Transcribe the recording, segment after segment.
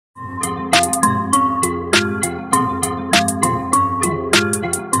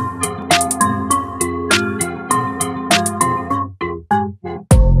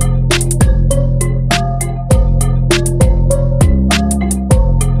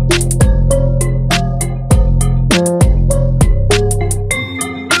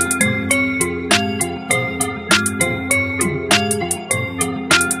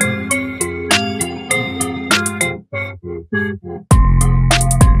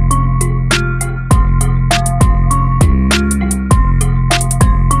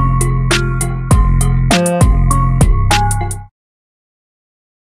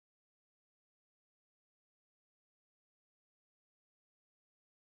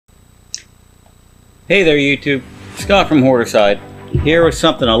Hey there YouTube, Scott from Hoarderside, here with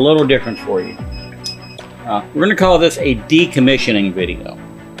something a little different for you. We're going to call this a decommissioning video.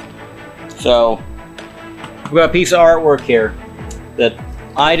 So, we've got a piece of artwork here that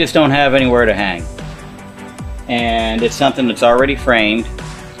I just don't have anywhere to hang. And it's something that's already framed.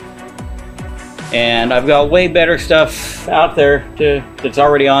 And I've got way better stuff out there that's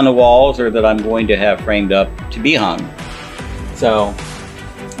already on the walls or that I'm going to have framed up to be hung. So,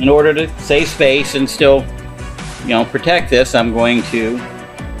 in order to save space and still, protect this, I'm going to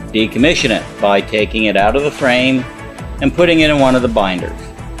decommission it by taking it out of the frame and putting it in one of the binders.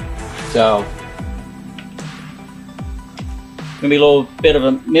 So, it's going to be a little bit of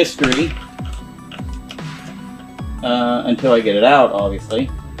a mystery until I get it out, obviously.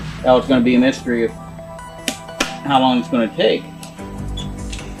 Now it's going to be a mystery of how long it's going to take.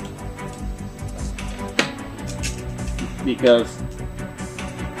 Because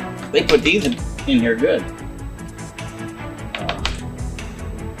they put these in here good.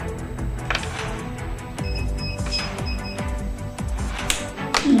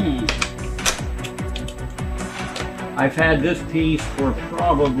 I've had this piece for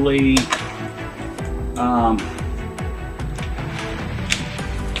probably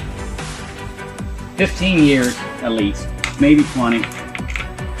 15 years at least, maybe 20.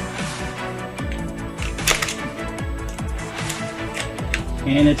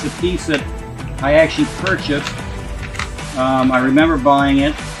 And it's a piece that I actually purchased. I remember buying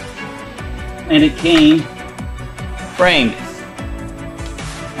it, and it came framed.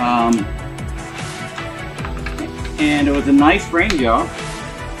 And it was a nice frame job.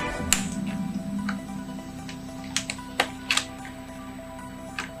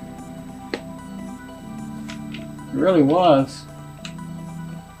 It really was.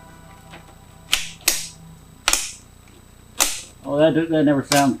 Oh, that never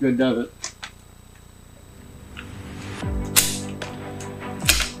sounds good, does it?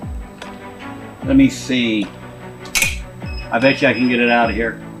 Let me see. I bet you I can get it out of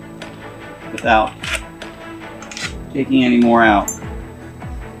here without taking any more out.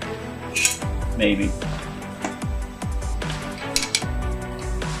 Maybe.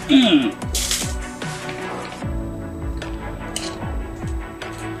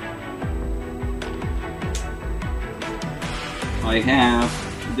 I have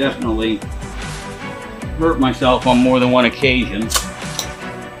definitely hurt myself on more than one occasion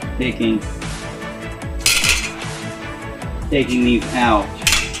taking these out.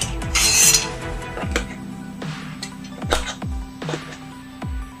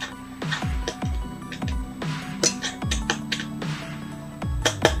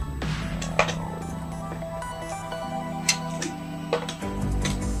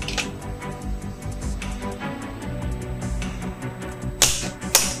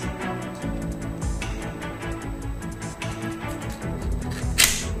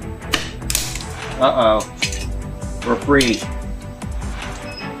 Uh-oh. We're free.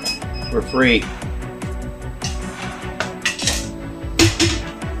 We're free.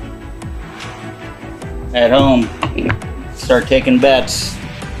 At home, start taking bets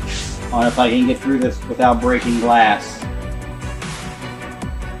on if I can get through this without breaking glass.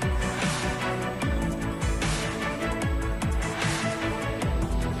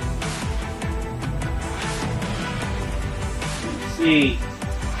 Let's see.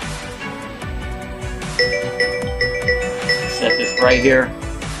 Set this right here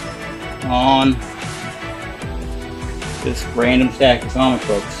on this random stack of comic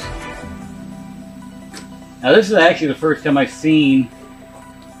books. Now this is actually the first time I've seen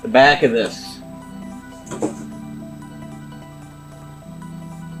the back of this.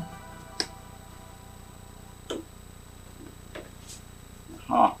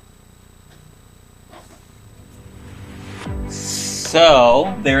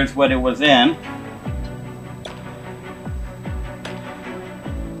 So there's what it was in.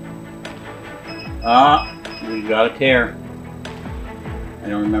 We got a tear. I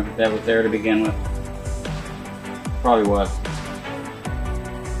don't remember if that was there to begin with. Probably was.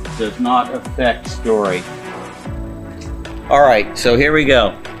 Does not affect story. Alright, so here we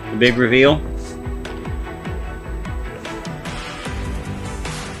go. The big reveal.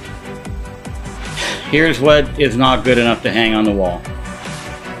 Here's what is not good enough to hang on the wall.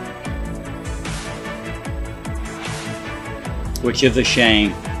 Which is a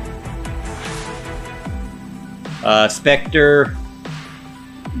shame. Spectre,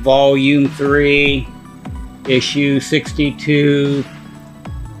 Volume 3, Issue 62,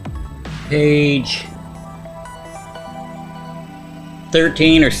 page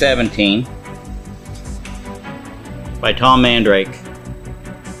 13 or 17, by Tom Mandrake.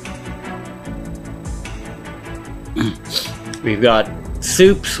 We've got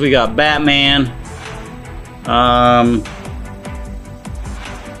Soups, we got Batman. I'm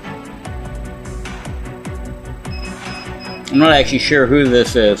not actually sure who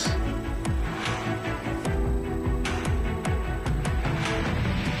this is.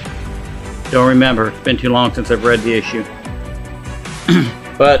 Don't remember. It's been too long since I've read the issue.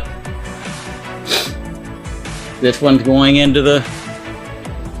 But this one's going into the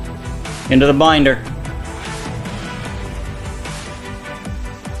binder.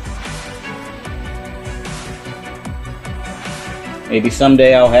 Maybe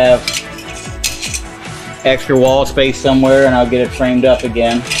someday I'll have extra wall space somewhere and I'll get it framed up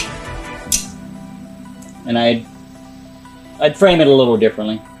again. And I'd frame it a little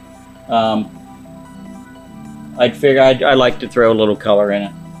differently. I'd figure I'd like to throw a little color in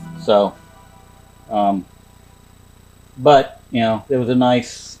it. So, but you know, it was a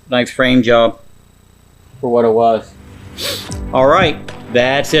nice frame job for what it was. All right,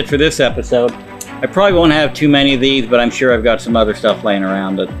 that's it for this episode. I probably won't have too many of these, but I'm sure I've got some other stuff laying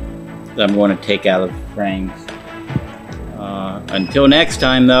around that I'm going to take out of frames. Until next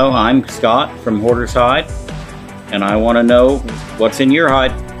time, though, I'm Scott from Hoarder's Hide, and I want to know what's in your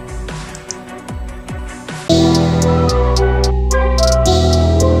hide.